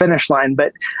across the finish line,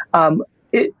 but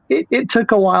it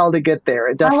took a while to get there.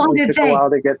 It definitely took a while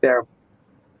to get there.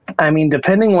 I mean,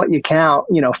 depending what you count,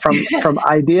 from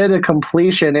idea to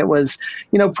completion, it was,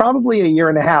 probably a year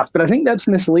and a half. But I think that's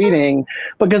misleading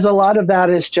because a lot of that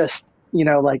is just,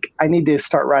 like, I need to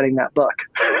start writing that book.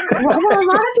 Well, a lot of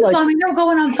people, like, I mean, they're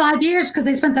going on 5 years because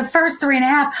they spent the first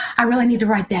 3.5. I really need to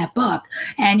write that book.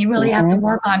 And you really have to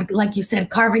work on, like you said,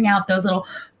 carving out those little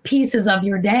pieces of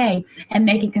your day and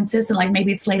make it consistent. Like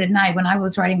maybe it's late at night. When I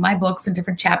was writing my books and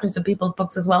different chapters of people's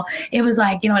books as well, it was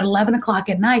like, at 11 o'clock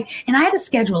at night, and I had to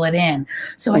schedule it in.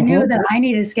 So I knew that I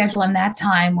needed to schedule in that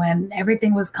time when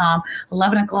everything was calm,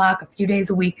 11 o'clock, a few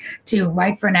days a week, to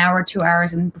write for an hour, 2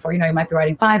 hours. And before you know, you might be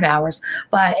writing 5 hours,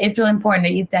 but it's really important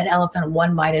to eat that elephant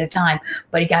one bite at a time.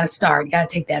 But you got to start, you got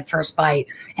to take that first bite.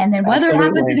 And then whether it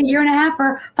happens in a year and a half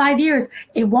or 5 years,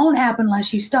 it won't happen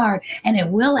unless you start. And it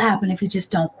will happen if you just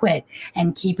don't quit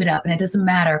and keep it up. And it doesn't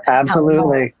matter.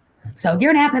 Absolutely. So a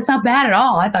year and a half, that's not bad at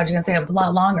all. I thought you were going to say a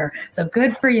lot longer. So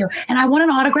good for you. And I want an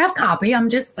autographed copy. I'm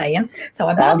just saying. So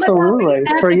I bought absolutely.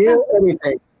 For you,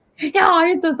 anything. Yeah, oh,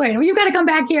 you're so sweet. Well, you got to come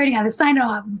back here and you got to sign it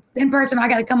off in person. I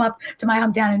got to come up to my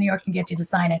hometown in New York and get you to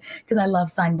sign it because I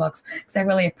love signed books because I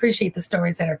really appreciate the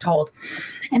stories that are told.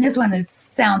 And this one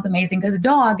sounds amazing because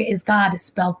dog is God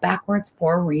spelled backwards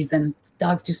for a reason.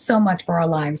 Dogs do so much for our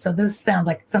lives. So this sounds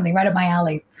like something right up my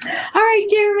alley. All right,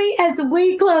 Jeremy, as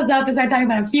we close up and start talking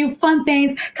about a few fun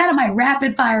things, kind of my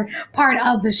rapid fire part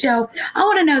of the show, I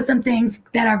want to know some things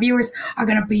that our viewers are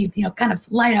going to be, kind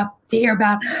of light up to hear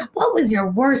about. What was your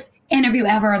worst interview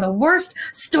ever, or the worst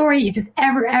story you just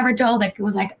ever told that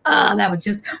was like, that was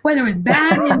just, whether it was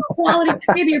bad in quality,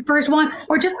 maybe your first one,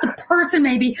 or just the person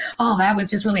maybe, that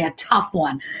was just really a tough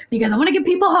one, because I want to give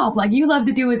people hope like you love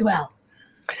to do as well.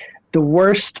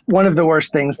 One of the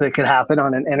worst things that could happen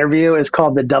on an interview is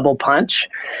called the double punch.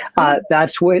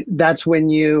 That's when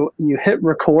you hit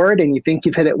record and you think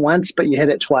you've hit it once, but you hit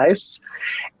it twice.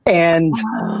 And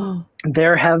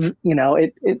there has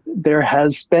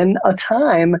been a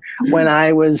time when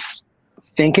I was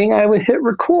thinking I would hit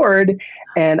record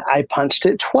and I punched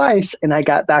it twice and I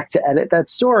got back to edit that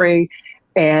story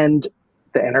and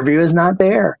the interview is not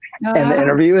there and the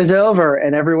interview is over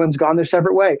and everyone's gone their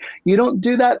separate way. You don't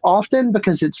do that often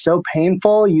because it's so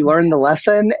painful. You learn the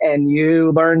lesson and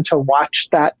you learn to watch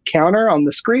that counter on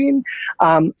the screen.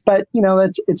 But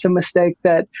it's a mistake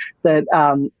that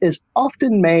is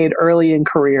often made early in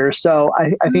careers. So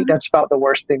I think that's about the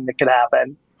worst thing that could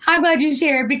happen. I'm glad you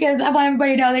shared because I want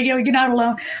everybody to know that, you're not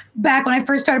alone. Back when I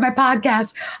first started my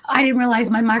podcast, I didn't realize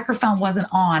my microphone wasn't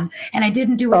on and I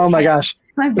didn't do it. Oh my gosh.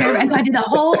 And so I did the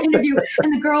whole interview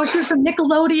and the girl, she was from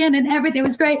Nickelodeon and everything. It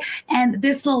was great. And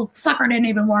this little sucker didn't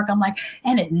even work. I'm like,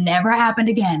 and it never happened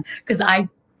again because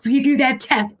you do that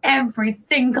test every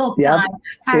single time.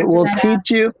 It will teach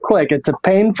you quick. It's a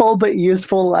painful but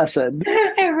useful lesson.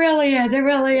 It really is. It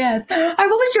really is. All right, what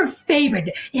was your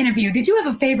favorite interview? Did you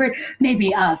have a favorite,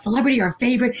 maybe a celebrity or a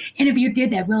favorite interview you did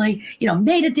that really,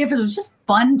 made a difference? It was just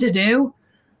fun to do.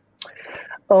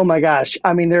 Oh my gosh.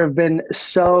 I mean, there have been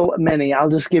so many. I'll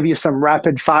just give you some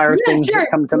rapid fire things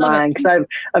that come to mind because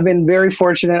I've been very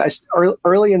fortunate.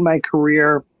 Early in my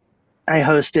career, I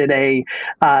hosted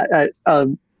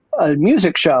a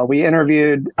music show. We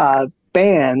interviewed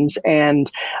bands and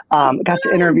got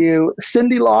to interview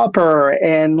Cyndi Lauper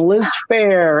and Liz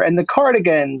Phair and the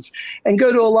Cardigans and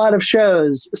go to a lot of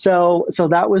shows. So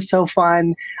that was so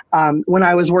fun. When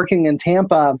I was working in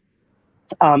Tampa,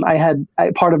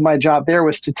 part of my job there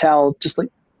was to tell just like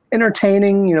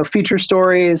entertaining, feature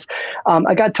stories.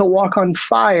 I got to walk on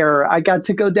fire. I got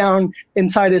to go down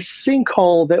inside a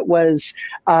sinkhole that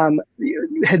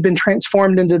had been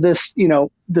transformed into this,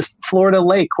 this Florida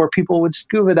lake where people would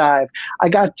scuba dive. I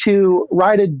got to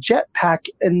ride a jetpack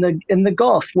in the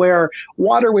Gulf where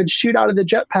water would shoot out of the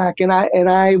jetpack and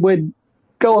I would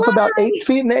go up about 8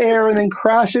 feet in the air and then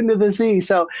crash into the sea.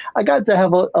 So I got to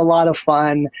have a lot of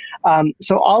fun.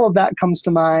 So all of that comes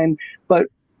to mind, but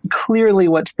clearly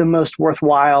what's the most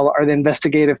worthwhile are the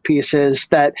investigative pieces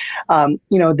that,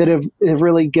 that have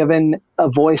really given a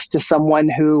voice to someone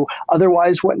who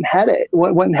otherwise wouldn't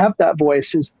have that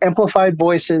voice. Is amplified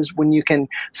voices when you can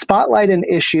spotlight an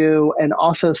issue and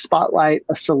also spotlight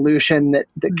a solution that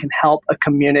can help a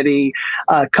community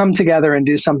come together and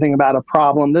do something about a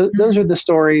problem. Those are the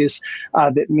stories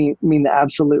that mean the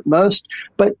absolute most.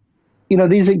 But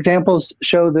these examples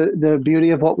show the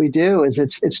beauty of what we do. Is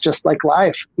it's just like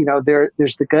life.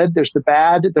 There's the good, there's the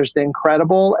bad, there's the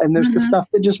incredible, and there's the stuff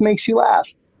that just makes you laugh.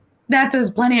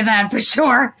 There's plenty of that for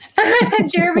sure.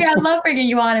 Jeremy, I love bringing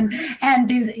you on and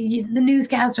the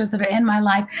newscasters that are in my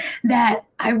life that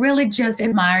I really just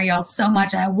admire y'all so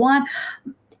much. And I want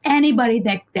anybody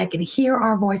that can hear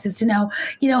our voices to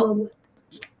know,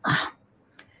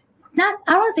 not,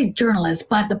 I don't want to say journalists,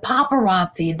 but the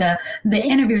paparazzi, the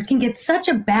interviewers can get such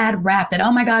a bad rap that,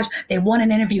 oh my gosh, they won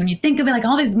an interview. And you think of it like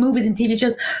all these movies and TV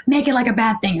shows make it like a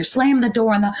bad thing. You're slamming the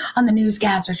door on the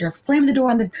newscasters. You're slamming the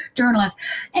door on the journalists.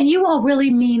 And you all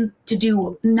really mean to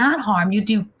do not harm. You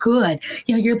do good.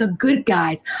 You know, you're the good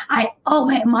guys.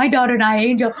 My daughter and I,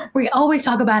 Angel, we always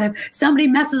talk about if somebody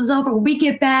messes us over, we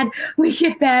get bad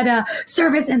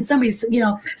service, and somebody's,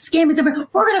 scamming somebody,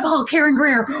 we're going to call Karen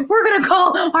Greer. We're going to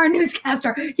call our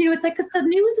newscaster. It's like, 'cause the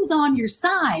news is on your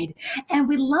side. And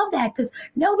we love that because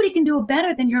nobody can do it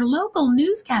better than your local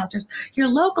newscasters. Your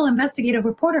local investigative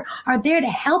reporter are there to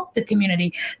help the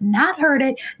community, not hurt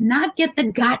it, not get the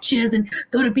gotchas and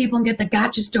go to people and get the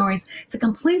gotcha stories. It's a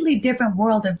completely different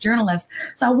world of journalists.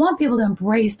 So I want people to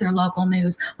embrace their local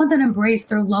news. I want them to embrace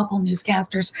their local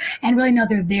newscasters and really know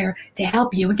they're there to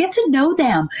help you and get to know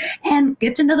them and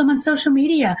get to know them on social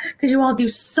media because you all do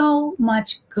so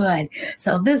much good.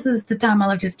 So this is the time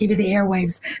I'll just give you the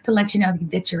airwaves to let you know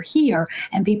that you're here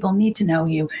and people need to know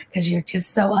you because you're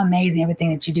just so amazing,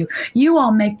 everything that you do. You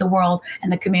all make the world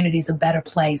and the communities a better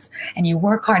place, and you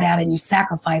work hard at it and you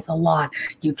sacrifice a lot.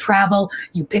 You travel,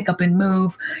 you pick up and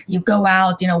move, you go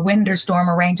out, wind or storm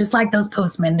or rain, just like those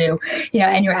postmen do,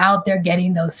 and you're out there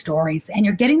getting those stories and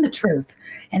you're getting the truth.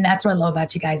 And that's what I love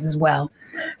about you guys as well.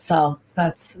 So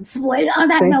that's on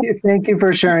that note. Thank you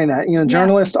for sharing that.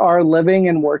 Journalists are living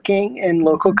and working in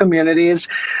local communities.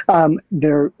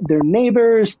 They're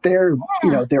neighbors, they're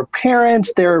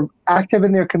parents, they're active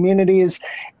in their communities,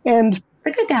 and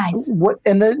the good guys.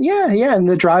 And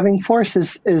the driving force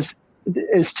is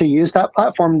to use that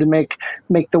platform to make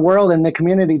the world and the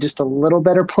community just a little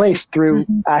better place through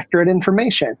accurate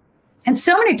information. And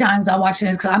so many times I'll watch the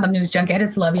news because I'm a news junkie. I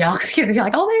just love y'all. You're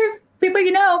like, oh, there's people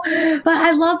but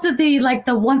I love that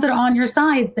the ones that are on your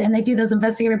side and they do those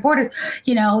investigative reporters,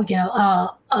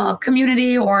 a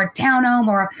community or a townhome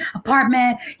or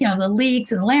apartment, the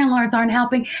leaks and the landlords aren't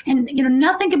helping, and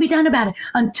nothing can be done about it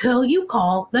until you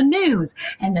call the news,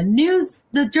 and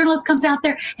the journalist comes out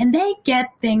there and they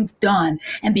get things done.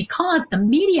 And because the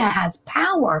media has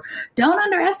power, don't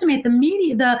underestimate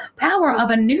the power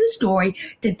of a news story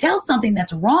to tell something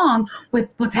that's wrong with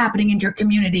what's happening in your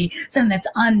community, something that's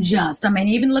unjust. I mean,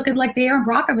 even look at like the Aaron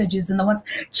Brockoviches and the ones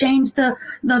change the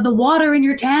water in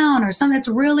your town or something that's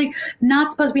really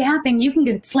not supposed to be happening. You can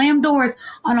get slam doors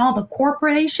on all the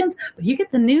corporations, but you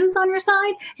get the news on your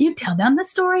side and you tell them the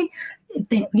story,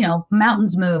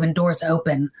 mountains move and doors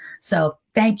open. So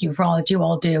thank you for all that you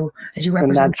all do as you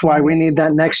represent. And that's why we need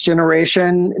that next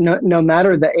generation, no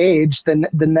matter the age, the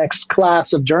next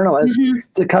class of journalists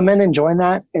to come in and join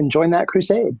that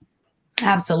crusade.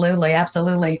 Absolutely.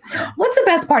 Absolutely. What's the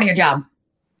best part of your job?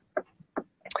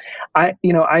 I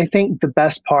think the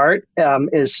best part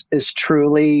is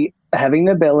truly having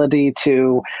the ability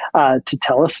to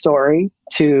tell a story,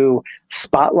 to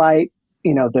spotlight,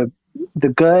 the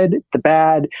good, the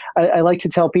bad. I like to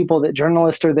tell people that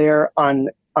journalists are there on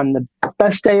the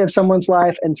best day of someone's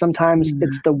life, and sometimes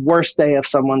it's the worst day of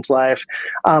someone's life.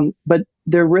 But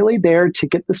they're really there to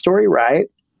get the story right.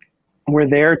 We're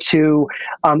there to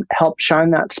help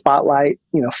shine that spotlight,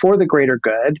 for the greater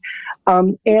good.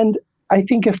 And I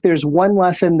think if there's one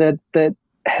lesson that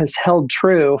has held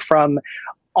true from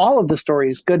all of the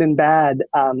stories, good and bad,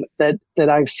 that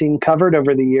I've seen covered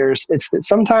over the years, it's that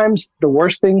sometimes the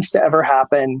worst things to ever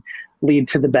happen lead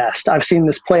to the best. I've seen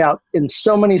this play out in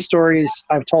so many stories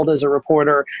I've told as a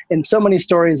reporter, in so many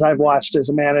stories I've watched as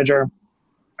a manager.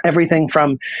 Everything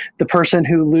from the person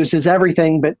who loses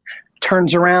everything but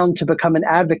turns around to become an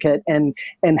advocate and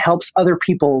helps other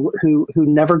people who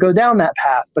never go down that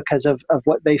path because of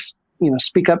what they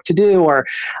speak up to do. Or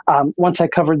once I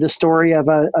covered the story of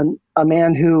a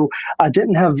man who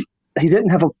didn't have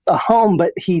a home,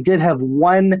 but he did have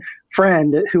one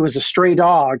friend who was a stray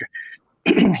dog.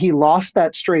 He lost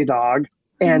that stray dog,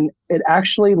 and it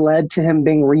actually led to him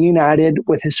being reunited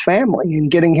with his family and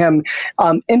getting him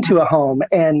into a home.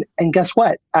 And guess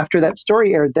what? After that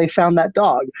story aired, they found that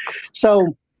dog.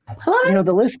 So,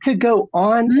 the list could go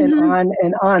on and on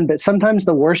and on, but sometimes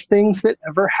the worst things that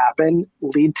ever happen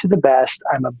lead to the best.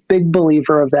 I'm a big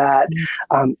believer of that.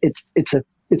 It's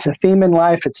a theme in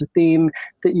life. It's a theme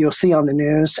that you'll see on the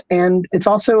news. And it's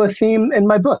also a theme in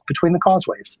my book, Between the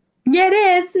Causeways. Yeah, it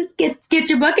is. Get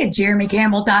your book at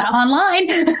jeremycampbell.online.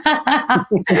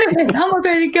 It's almost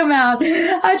ready to come out.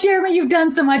 Jeremy, you've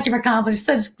done so much. You've accomplished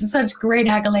such great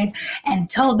accolades and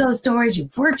told those stories.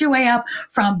 You've worked your way up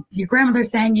from your grandmother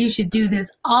saying you should do this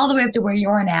all the way up to where you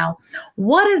are now.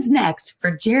 What is next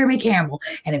for Jeremy Campbell?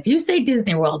 And if you say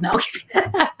Disney World, no. What's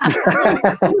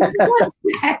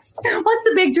next? What's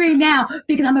the big dream now?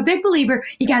 Because I'm a big believer,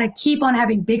 you got to keep on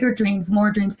having bigger dreams,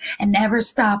 more dreams, and never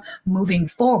stop moving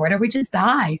forward, or we just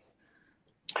die.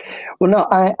 Well, no,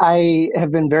 I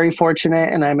have been very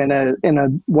fortunate, and I'm in a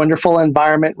wonderful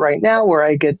environment right now where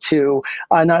I get to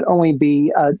not only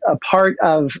be a part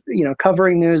of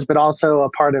covering news, but also a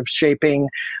part of shaping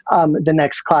the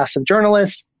next class of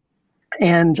journalists.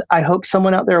 And I hope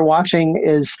someone out there watching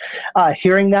is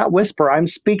hearing that whisper. I'm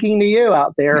speaking to you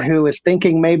out there who is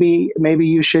thinking maybe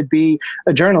you should be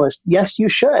a journalist. Yes, you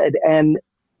should. And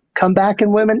come back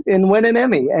and win an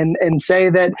Emmy and say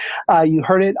that you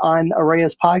heard it on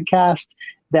Aurea's podcast,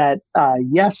 that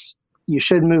yes, you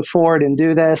should move forward and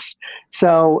do this.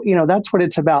 So, that's what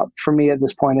it's about for me at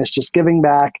this point, is just giving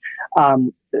back.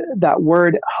 That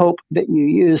word hope that you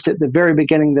used at the very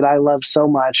beginning that I love so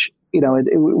much,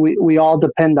 we all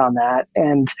depend on that.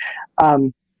 And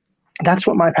that's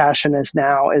what my passion is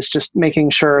now, is just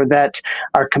making sure that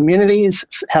our communities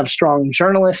have strong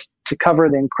journalists to cover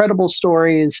the incredible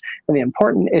stories and the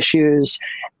important issues,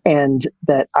 and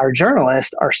that our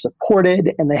journalists are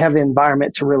supported and they have the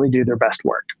environment to really do their best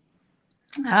work.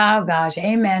 Oh, gosh.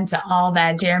 Amen to all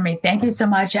that, Jeremy. Thank you so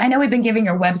much. I know we've been giving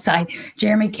your website,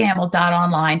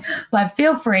 jeremycampbell.online, but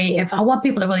feel free, if I want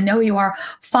people to really know who you are,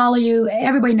 follow you.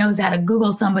 Everybody knows how to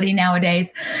Google somebody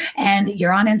nowadays, and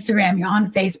you're on Instagram, you're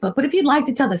on Facebook. But if you'd like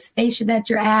to tell the station that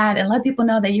you're at and let people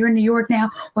know that you're in New York now,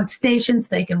 what stations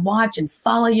they can watch and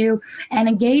follow you and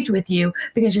engage with you,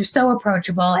 because you're so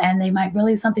approachable and they might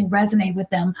really something resonate with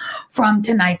them from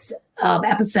tonight's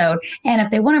episode. And if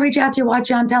they want to reach out to you,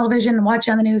 watch you on television, watch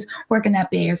you on the news, where can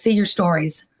that be, or see your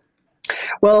stories?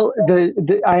 Well,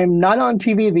 I am not on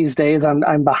TV these days.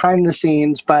 I'm behind the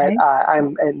scenes, but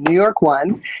I'm at New York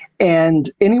One. And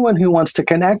anyone who wants to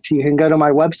connect, you can go to my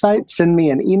website, send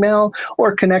me an email,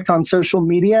 or connect on social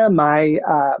media. My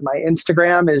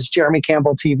Instagram is Jeremy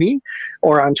Campbell TV,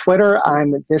 or on Twitter,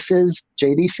 this is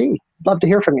JDC. Love to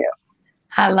hear from you.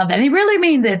 I love that. He really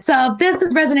means it. So if this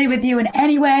has resonated with you in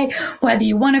any way, whether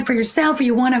you want it for yourself or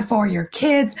you want it for your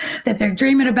kids, that they're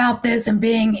dreaming about this and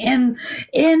being in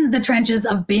the trenches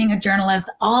of being a journalist,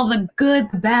 all the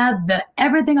good, the bad, the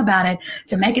everything about it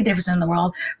to make a difference in the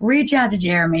world, reach out to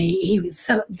Jeremy. He was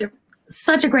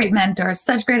such a great mentor,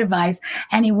 such great advice,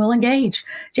 and he will engage.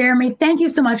 Jeremy, thank you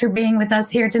so much for being with us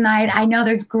here tonight. I know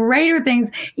there's greater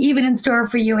things even in store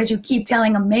for you as you keep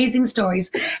telling amazing stories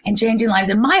and changing lives.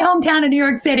 In my hometown of New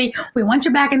York City, we want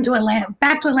you back to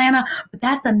Atlanta, but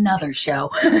that's another show.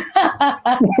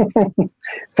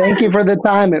 Thank you for the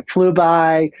time. It flew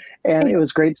by, and it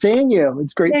was great seeing you.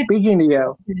 It's great speaking to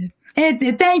you.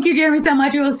 Thank you, Jeremy, so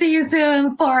much. We will see you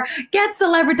soon for Get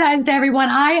Celebritized, everyone.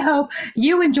 I hope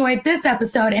you enjoyed this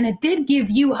episode and it did give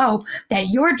you hope that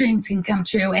your dreams can come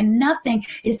true and nothing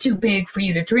is too big for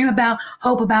you to dream about,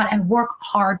 hope about, and work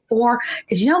hard for.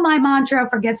 Because my mantra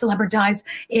for Get Celebritized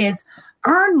is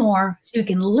earn more so you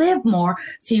can live more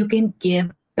so you can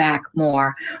give back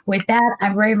more. With that,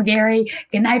 I'm Aurea McGarry.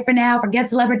 Good night for now for Get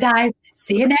Celebritized.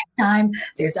 See you next time.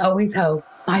 There's always hope.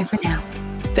 Bye for now.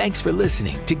 Thanks for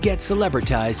listening to Get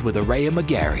Celebritized with Aurea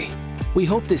McGarry. We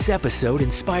hope this episode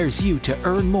inspires you to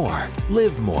earn more,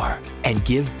 live more, and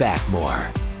give back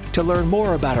more. To learn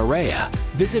more about Aurea,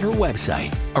 visit her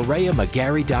website,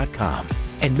 aureamcgarry.com,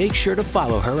 and make sure to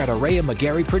follow her at Aurea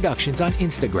McGarry Productions on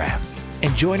Instagram,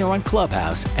 and join her on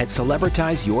Clubhouse at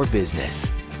Celebritize Your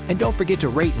Business. And don't forget to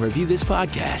rate and review this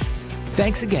podcast.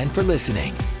 Thanks again for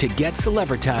listening to Get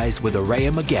Celebritized with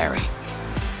Aurea McGarry.